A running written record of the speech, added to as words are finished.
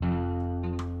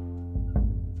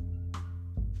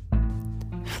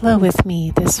Flow with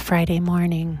me this Friday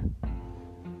morning.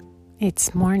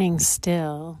 It's morning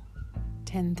still,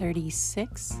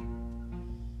 10:36.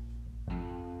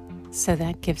 So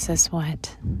that gives us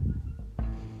what?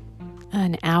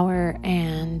 An hour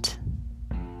and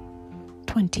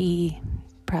 20,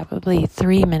 probably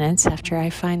 3 minutes after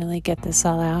I finally get this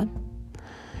all out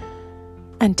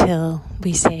until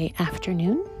we say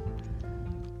afternoon.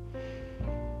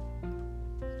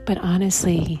 But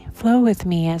honestly, flow with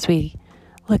me as we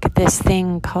look at this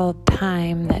thing called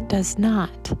time that does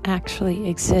not actually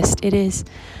exist. It is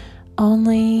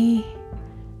only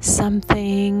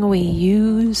something we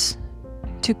use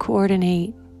to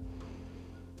coordinate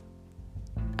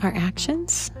our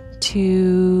actions,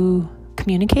 to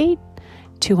communicate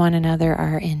to one another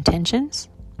our intentions.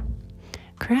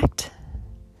 Correct?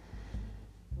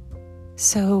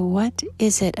 So what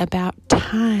is it about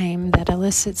time that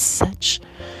elicits such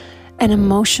an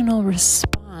emotional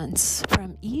response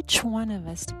from each one of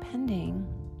us, depending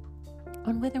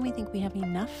on whether we think we have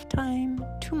enough time,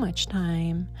 too much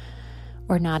time,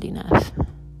 or not enough?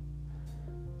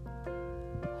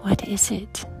 What is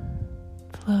it?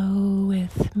 Flow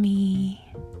with me.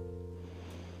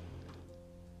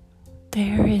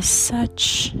 There is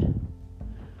such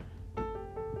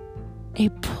a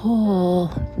pull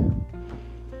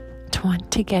to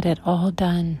want to get it all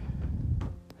done.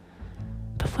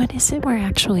 But what is it we're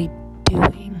actually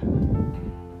doing?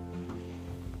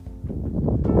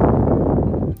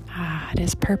 It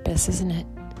is purpose, isn't it?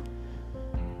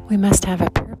 We must have a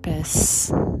purpose.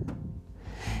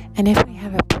 And if we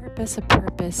have a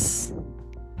purpose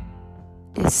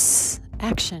is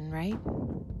action, right?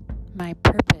 My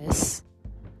purpose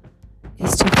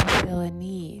is to fulfill a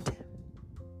need.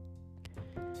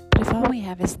 But if all we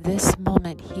have is this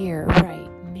moment here, right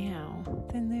now,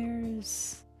 then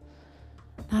there's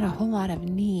not a whole lot of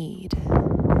need.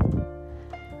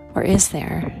 Or is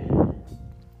there?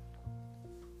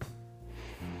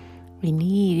 We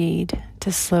need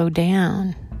to slow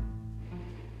down.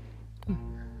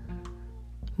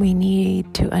 We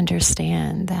need to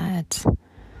understand that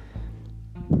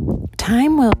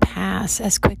time will pass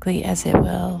as quickly as it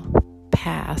will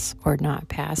pass or not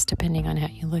pass, depending on how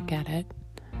you look at it.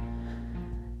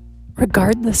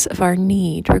 Regardless of our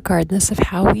need, regardless of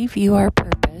how we view our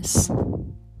purpose,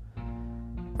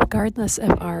 regardless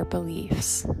of our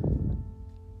beliefs,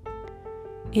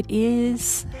 it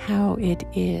is how it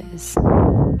is.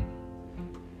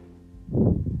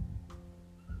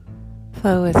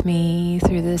 Flow with me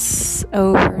through this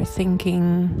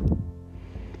overthinking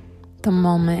the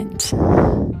moment.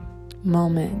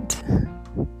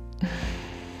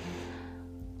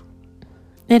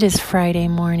 It is Friday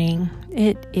morning.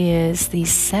 It is the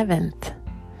 7th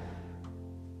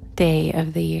day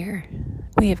of the year.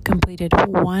 We have completed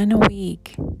 1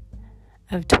 week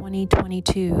of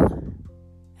 2022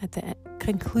 at the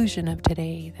conclusion of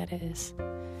today, that is.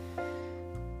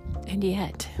 And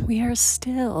yet, we are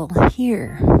still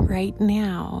here right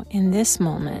now in this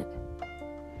moment.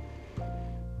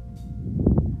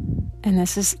 And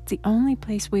this is the only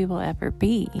place we will ever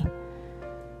be.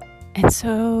 And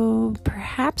so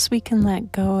perhaps we can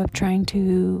let go of trying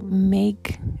to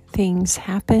make things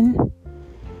happen.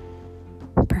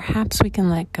 Perhaps we can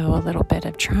let go a little bit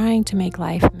of trying to make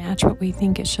life match what we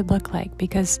think it should look like,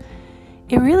 because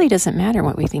it really doesn't matter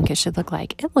what we think it should look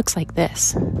like. It looks like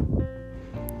this.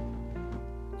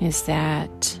 Is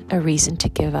that a reason to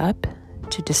give up,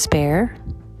 to despair?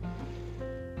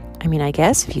 I mean, I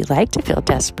guess if you like to feel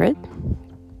desperate,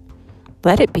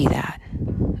 let it be that.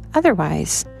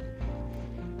 Otherwise,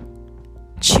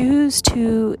 choose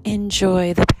to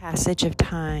enjoy the passage of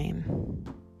time.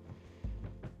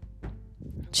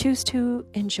 Choose to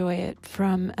enjoy it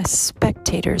from a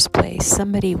spectator's place,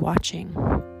 somebody watching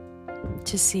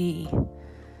to see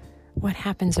what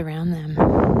happens around them.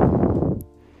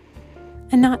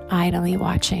 And not idly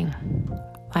watching.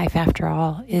 Life, after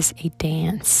all, is a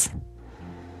dance.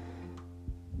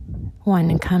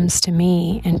 One comes to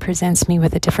me and presents me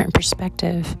with a different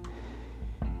perspective,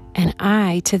 and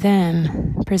I, to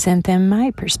them, present them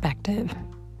my perspective.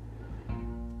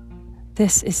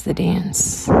 This is the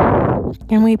dance.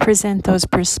 And we present those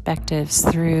perspectives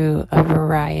through a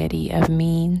variety of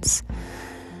means,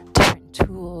 different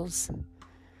tools,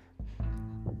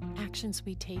 actions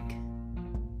we take,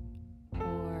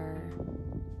 or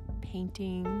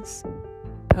paintings,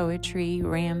 poetry,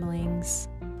 ramblings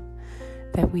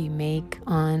that we make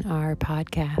on our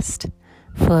podcast.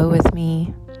 Flow with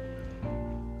me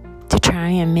to try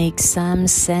and make some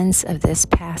sense of this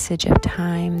passage of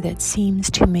time that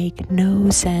seems to make no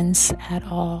sense at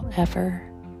all, ever.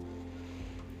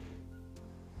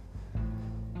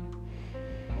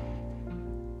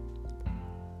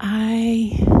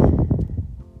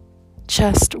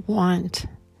 just want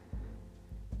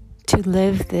to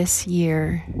live this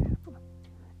year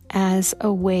as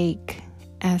awake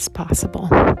as possible.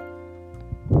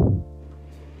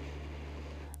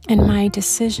 And my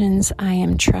decisions, I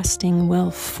am trusting, will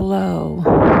flow.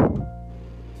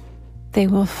 They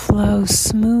will flow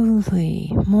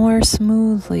smoothly, more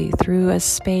smoothly through a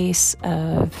space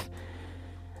of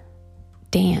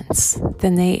dance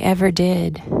than they ever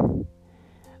did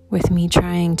with me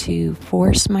trying to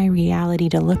force my reality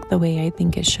to look the way I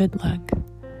think it should look.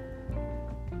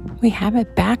 We have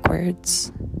it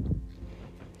backwards.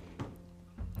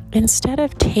 Instead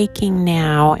of taking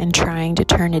now and trying to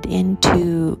turn it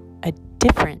into a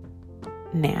different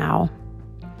now,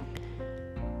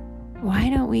 why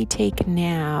don't we take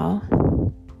now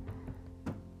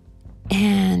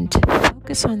and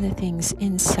focus on the things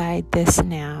inside this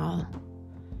now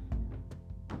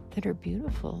that are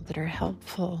beautiful, that are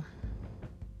helpful?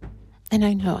 And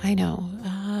I know,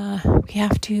 we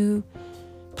have to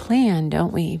plan,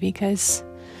 don't we? Because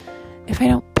if I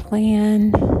don't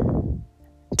plan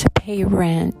to pay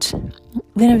rent,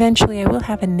 then eventually I will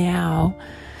have a now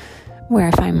where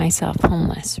I find myself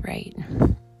homeless, right?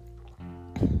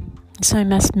 So I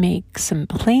must make some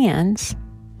plans.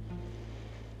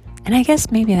 And I guess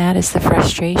maybe that is the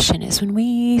frustration, is when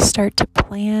we start to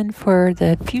plan for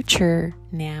the future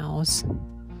nows.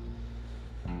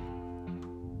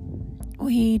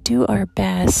 We do our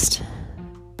best,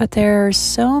 but there are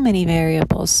so many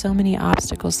variables, so many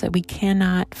obstacles that we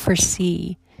cannot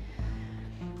foresee,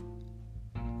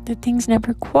 that things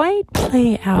never quite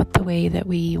play out the way that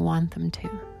we want them to.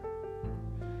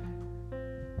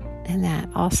 And that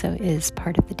also is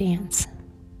part of the dance.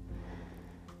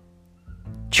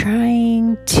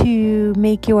 Trying to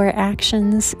make your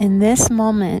actions in this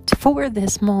moment, for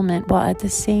this moment, while at the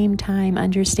same time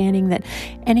understanding that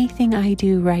anything I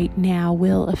do right now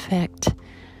will affect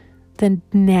the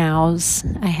nows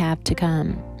I have to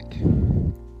come.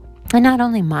 And not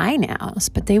only my nows,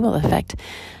 but they will affect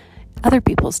other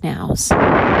people's nows.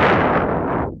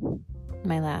 My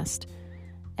last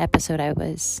episode, I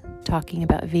was talking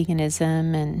about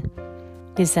veganism and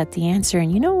is that the answer?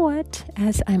 And you know what?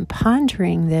 As I'm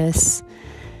pondering this,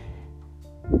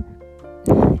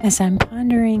 as I'm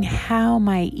pondering how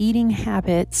my eating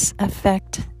habits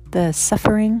affect the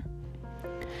suffering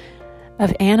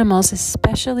of animals,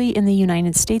 especially in the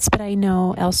United States, but I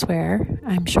know elsewhere,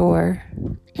 I'm sure,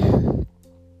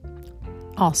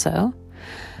 also,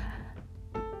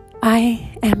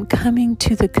 I am coming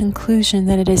to the conclusion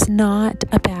that it is not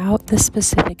about the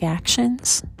specific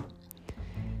actions.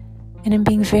 And I'm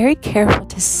being very careful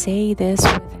to say this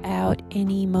without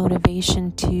any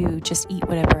motivation to just eat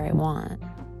whatever I want,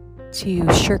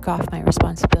 to shirk off my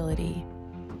responsibility.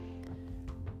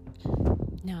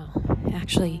 No,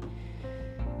 actually,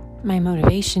 my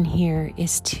motivation here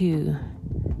is to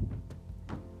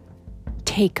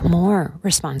take more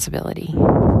responsibility.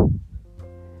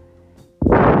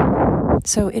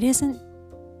 So it isn't,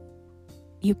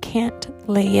 you can't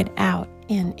lay it out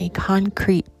in a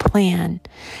concrete plan.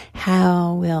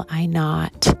 How will I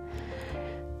not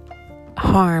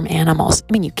harm animals?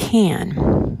 I mean, you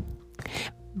can,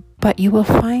 but you will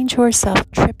find yourself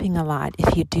tripping a lot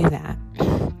if you do that.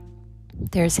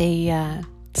 There's a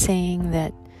saying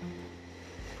that,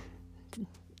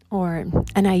 or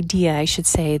an idea, I should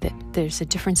say, that there's a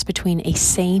difference between a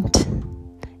saint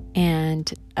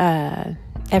and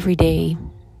everyday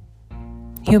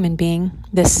human being.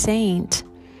 The saint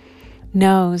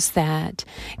knows that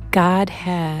God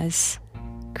has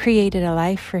created a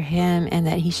life for him and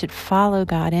that he should follow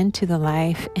God into the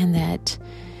life, and that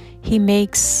he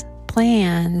makes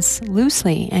plans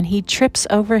loosely and he trips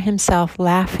over himself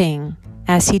laughing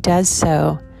as he does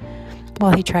so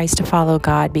while he tries to follow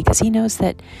God, because he knows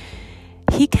that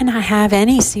he cannot have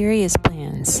any serious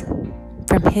plans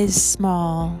from his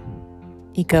small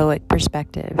egoic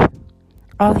perspective.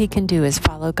 All he can do is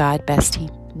follow God best he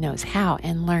knows how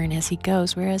and learn as he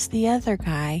goes, whereas the other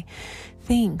guy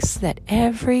thinks that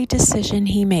every decision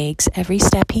he makes, every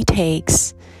step he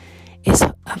takes is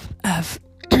of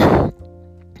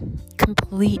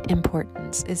complete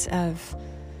importance, is of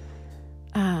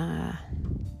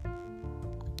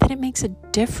that it makes a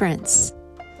difference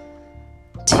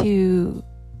to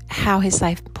how his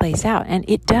life plays out. And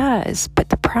it does, but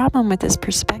the problem with this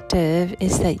perspective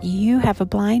is that you have a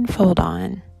blindfold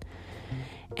on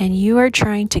and you are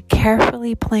trying to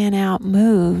carefully plan out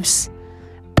moves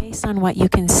based on what you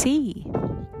can see.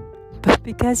 But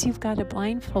because you've got a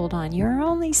blindfold on. You're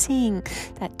only seeing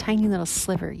that tiny little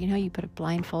sliver. You put a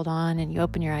blindfold on and you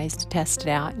open your eyes to test it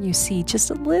out, and you see just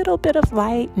a little bit of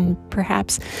light and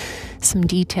perhaps some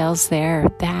details there.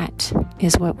 That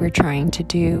is what we're trying to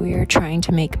do. We are trying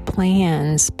to make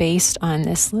plans based on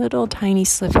this little tiny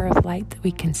sliver of light that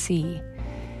we can see.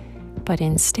 But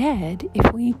instead,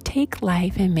 if we take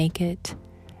life and make it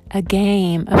a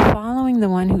game of following the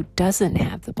one who doesn't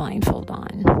have the blindfold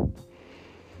on,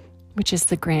 which is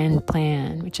the grand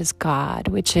plan, which is God,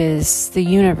 which is the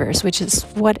universe, which is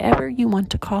whatever you want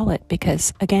to call it,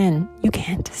 because again, you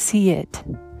can't see it.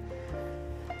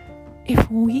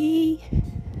 If we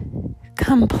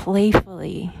come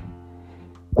playfully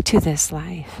to this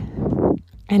life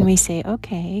and we say,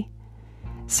 okay,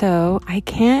 so I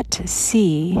can't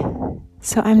see,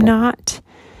 so I'm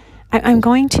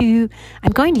going to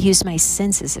use my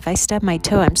senses. If I stub my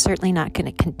toe, I'm certainly not going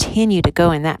to continue to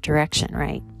go in that direction,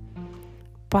 right?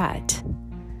 But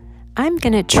I'm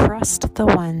going to trust the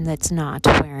one that's not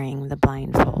wearing the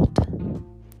blindfold.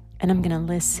 And I'm going to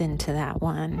listen to that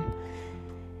one.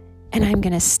 And I'm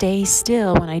going to stay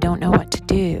still when I don't know what to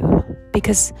do.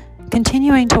 Because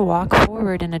continuing to walk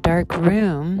forward in a dark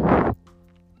room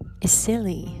is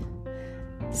silly.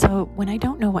 So when I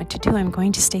don't know what to do, I'm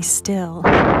going to stay still.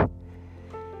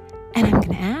 And I'm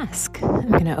going to ask. I'm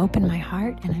going to open my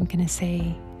heart and I'm going to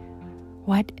say,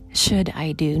 what should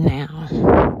I do now?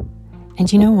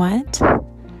 And you know what?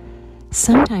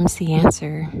 Sometimes the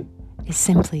answer is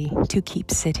simply to keep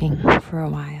sitting for a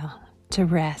while, to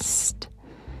rest,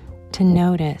 to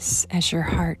notice as your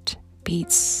heart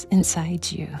beats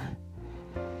inside you.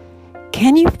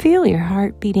 Can you feel your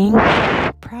heart beating?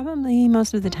 Probably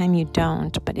most of the time you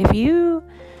don't, but if you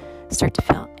start to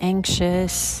feel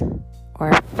anxious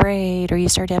or afraid, or you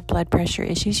start to have blood pressure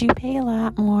issues, you pay a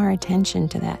lot more attention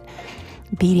to that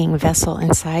beating vessel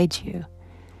inside you.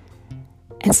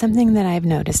 And something that I've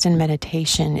noticed in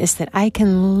meditation is that I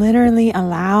can literally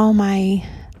allow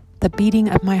the beating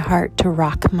of my heart to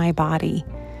rock my body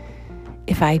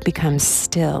if I become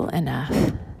still enough.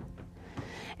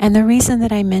 And the reason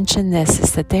that I mention this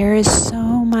is that there is so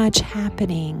much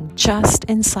happening just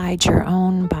inside your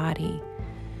own body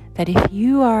that if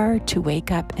you are to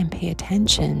wake up and pay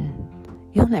attention,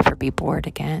 you'll never be bored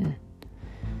again.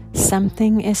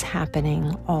 Something is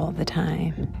happening all the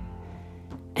time.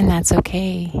 And that's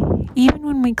okay, even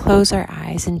when we close our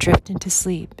eyes and drift into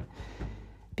sleep,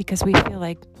 because we feel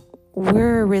like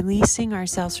we're releasing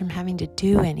ourselves from having to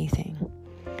do anything.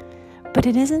 But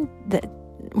it isn't that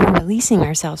we're releasing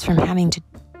ourselves from having to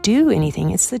do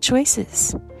anything, it's the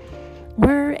choices.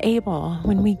 We're able,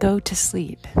 when we go to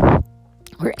sleep,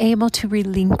 we're able to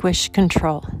relinquish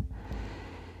control.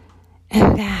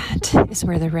 And that is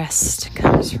where the rest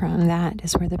comes from. That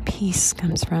is where the peace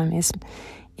comes from, is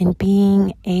in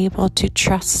being able to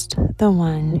trust the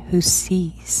one who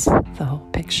sees the whole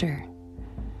picture.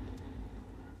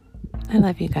 I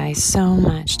love you guys so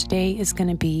much. Today is going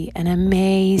to be an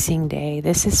amazing day.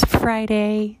 This is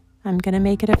Friday. I'm going to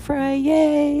make it a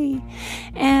Friday.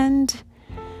 And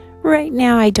right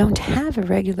now I don't have a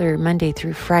regular Monday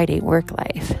through Friday work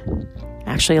life.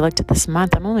 Actually, I looked at this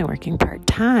month. I'm only working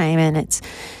part-time, and it's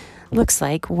looks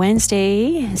like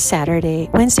Wednesday,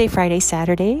 Friday,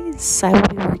 Saturdays, I will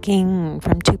be working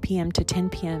from 2 p.m. to 10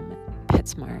 p.m. at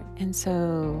PetSmart. And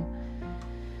so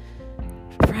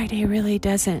Friday really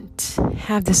doesn't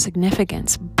have the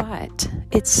significance, but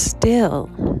it still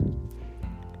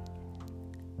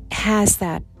has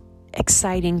that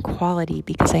exciting quality,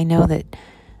 because I know that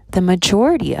the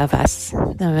majority of us,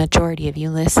 the majority of you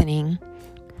listening,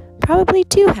 probably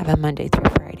do have a Monday through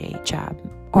Friday job,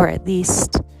 or at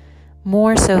least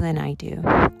more so than I do.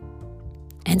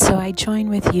 And so I join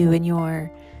with you in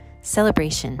your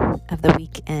celebration of the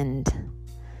weekend.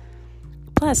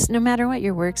 Plus, no matter what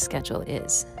your work schedule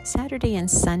is, Saturday and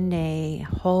Sunday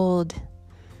hold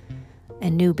a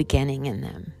new beginning in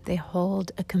them. They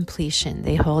hold a completion.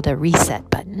 They hold a reset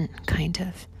button, kind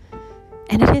of.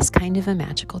 And it is kind of a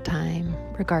magical time,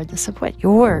 regardless of what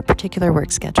your particular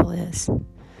work schedule is.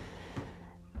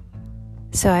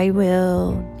 So I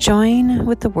will join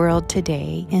with the world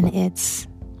today in its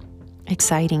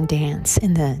exciting dance,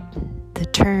 in the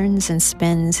turns and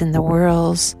spins, in the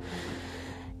whirls,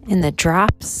 in the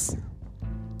drops,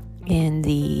 in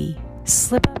the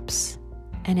slip-ups,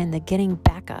 and in the getting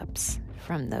back-ups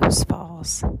from those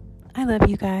falls. I love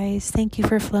you guys. Thank you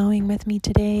for flowing with me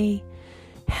today.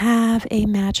 Have a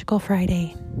magical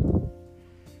Friday.